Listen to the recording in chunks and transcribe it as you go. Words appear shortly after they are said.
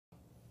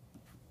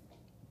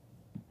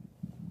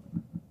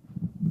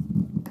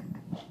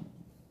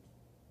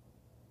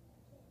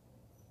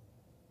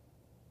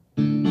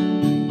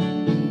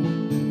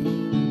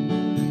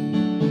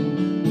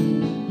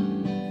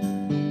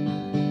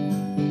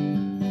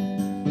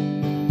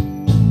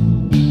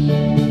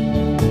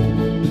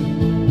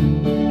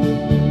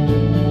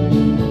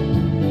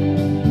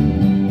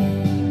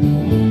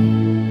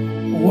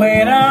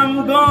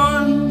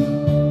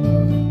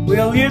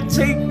Will you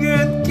take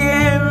good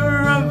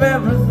care of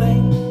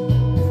everything?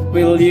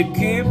 Will you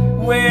keep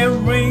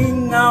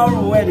wearing our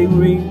wedding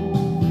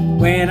ring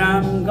when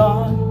I'm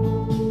gone?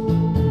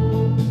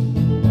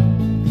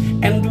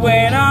 And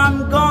when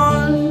I'm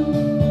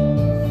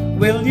gone,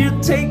 will you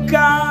take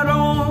out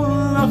all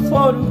the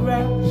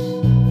photographs?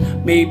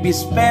 Maybe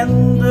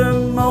spend a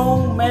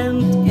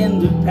moment in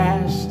the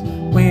past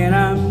when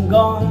I'm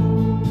gone.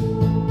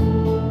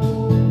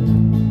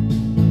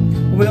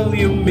 Will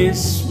you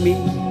miss me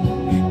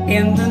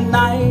in the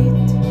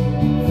night?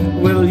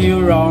 Will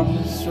your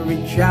arms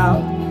reach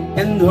out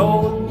and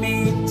hold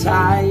me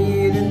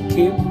tight and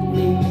keep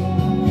me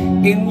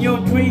in your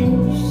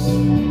dreams,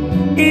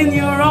 in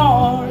your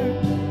heart,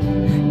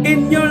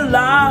 in your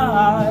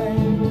life?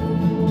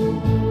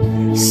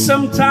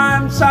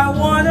 Sometimes I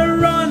wanna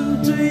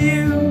run to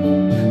you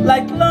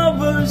like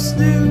lovers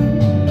do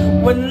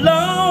when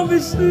love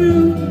is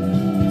new.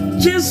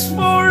 Just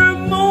for a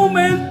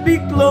moment be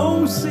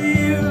close to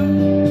you,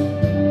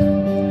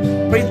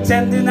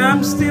 pretending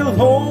I'm still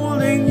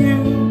holding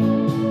you.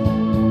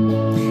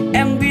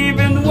 And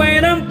even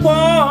when I'm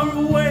far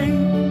away,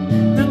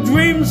 the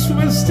dreams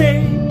will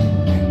stay.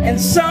 And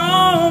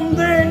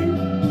someday,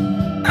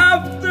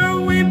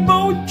 after we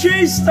both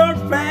chased our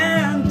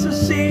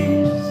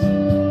fantasies,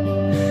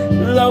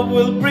 love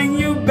will bring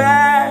you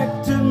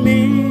back to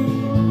me.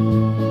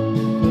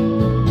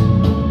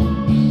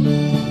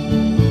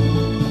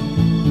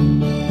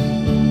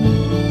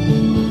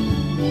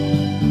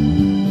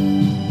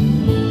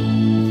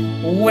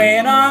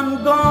 When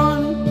I'm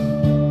gone,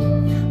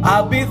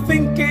 I'll be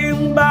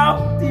thinking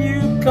about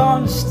you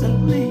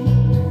constantly,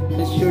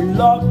 'cause you're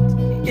locked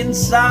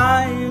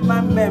inside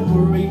my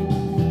memory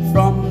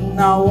from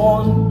now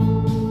on.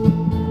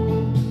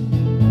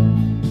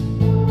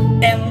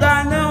 And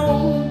I know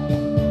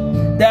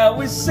that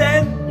we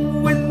said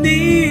we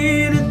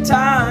needed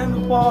time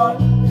apart,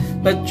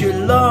 but your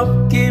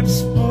love keeps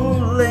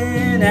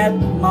pulling at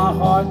my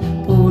heart,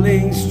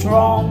 pulling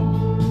strong.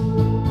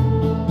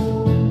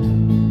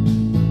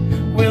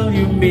 Will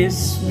you miss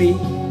me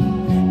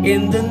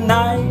in the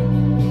night?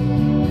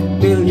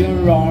 Will your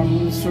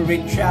arms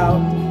reach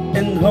out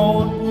and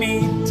hold me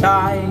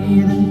tight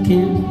and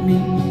keep me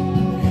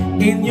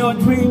in your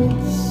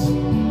dreams,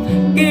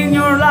 in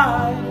your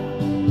life,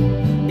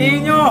 in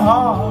your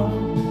heart?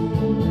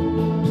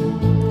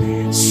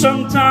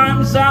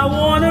 Sometimes I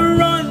wanna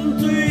run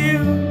to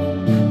you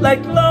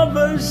like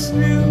lovers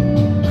do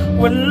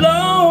when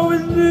love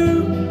is new.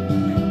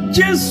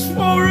 Just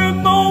for a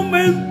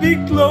moment be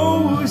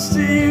close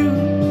to you,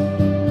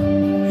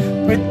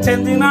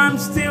 pretending I'm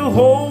still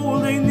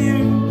holding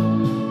you.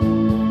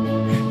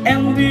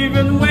 And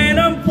even when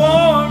I'm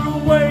far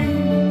away,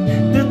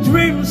 the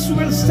dreams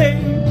will stay.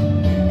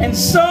 And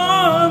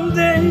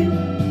someday,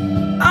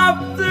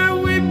 after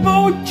we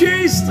both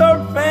chased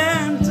our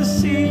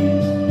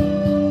fantasies,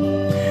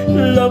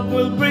 love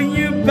will bring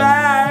you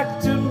back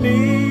to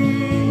me.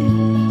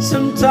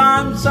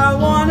 Sometimes I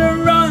wanna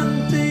run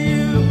to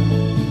you.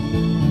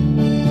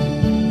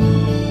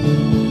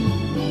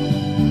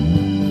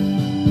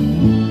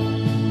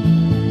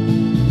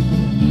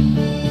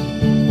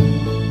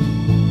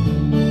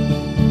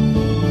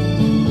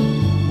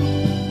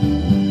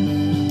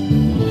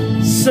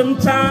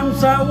 Sometimes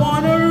I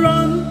wanna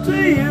run to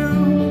you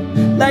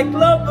like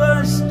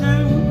lovers do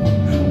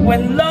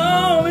when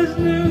love is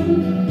new.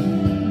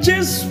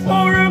 Just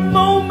for a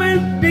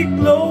moment be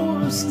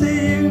close to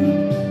you,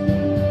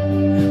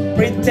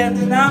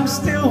 pretending I'm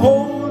still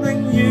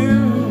holding you.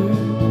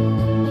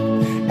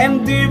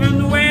 And even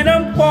when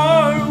I'm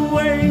far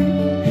away,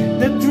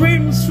 the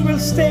dreams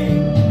will stay.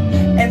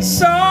 And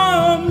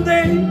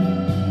someday,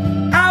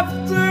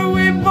 after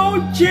we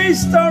both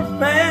chased our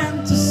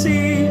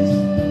fantasies,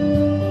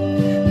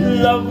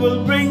 love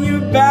will bring you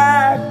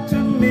back to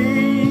me.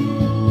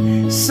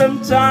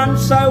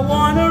 Sometimes I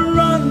wanna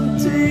run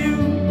to you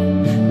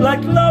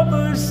like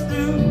lovers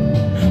do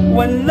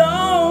when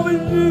love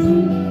is new.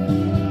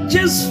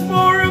 Just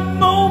for a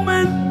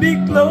moment be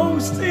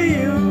close to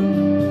you,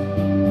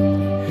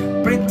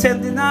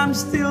 pretending I'm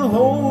still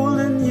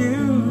holding you.